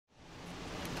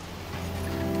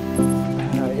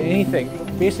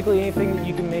anything. Basically anything that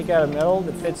you can make out of metal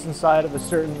that fits inside of a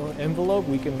certain envelope,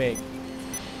 we can make.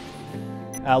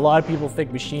 A lot of people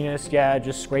think machinist, yeah,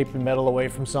 just scraping metal away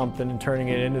from something and turning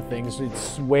it into things.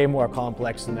 It's way more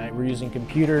complex than that. We're using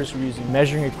computers, we're using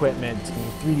measuring equipment,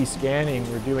 3D scanning,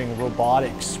 we're doing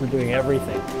robotics, we're doing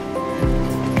everything.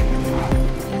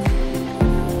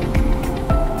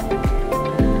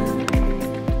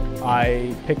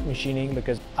 I picked machining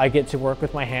because I get to work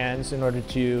with my hands in order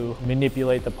to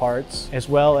manipulate the parts, as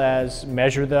well as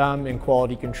measure them in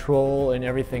quality control and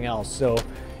everything else. So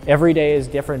every day is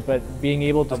different, but being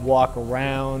able to walk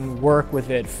around, work with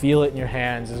it, feel it in your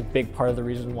hands is a big part of the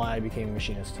reason why I became a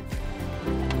machinist.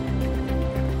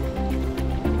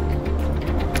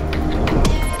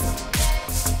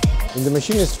 In the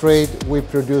machinist trade, we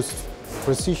produce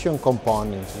precision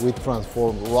components. We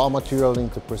transform raw material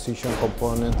into precision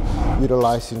components,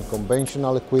 utilizing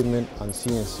conventional equipment and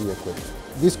CNC equipment.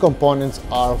 These components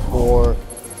are for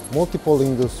multiple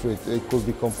industries. It could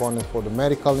be components for the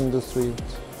medical industry,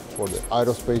 for the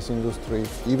aerospace industry,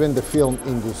 even the film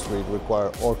industry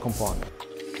require our components.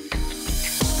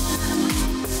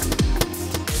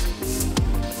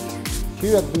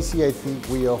 Here at BCIT,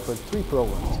 we offer 3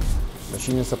 programs: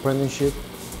 Machinist Apprenticeship,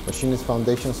 Machinist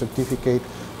Foundation Certificate,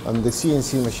 and the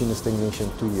CNC Machinist Technician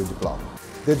 2-year diploma.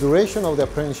 The duration of the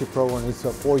apprenticeship program is a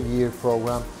 4-year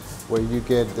program where you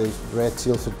get the Red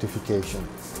Seal certification.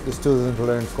 The students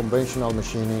learn conventional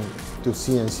machining to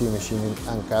CNC machining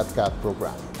and CAD/CAM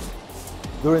programming.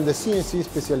 During the CNC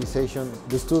specialization,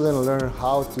 the students learn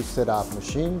how to set up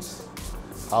machines,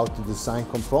 how to design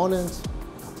components,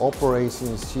 operate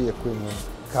CNC equipment,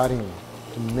 cutting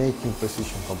to making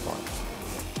precision components.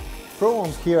 The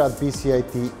program here at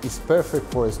BCIT is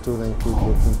perfect for a student who is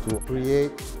looking to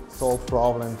create, solve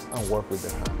problems, and work with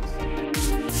their hands.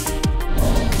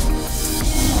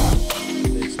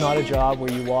 It's not a job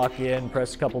where you walk in,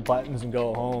 press a couple buttons, and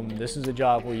go home. This is a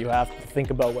job where you have to think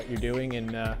about what you're doing,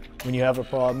 and when you have a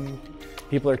problem,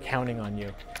 people are counting on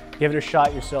you. Give it a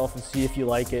shot yourself and see if you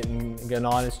like it and get an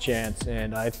honest chance,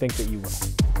 and I think that you will.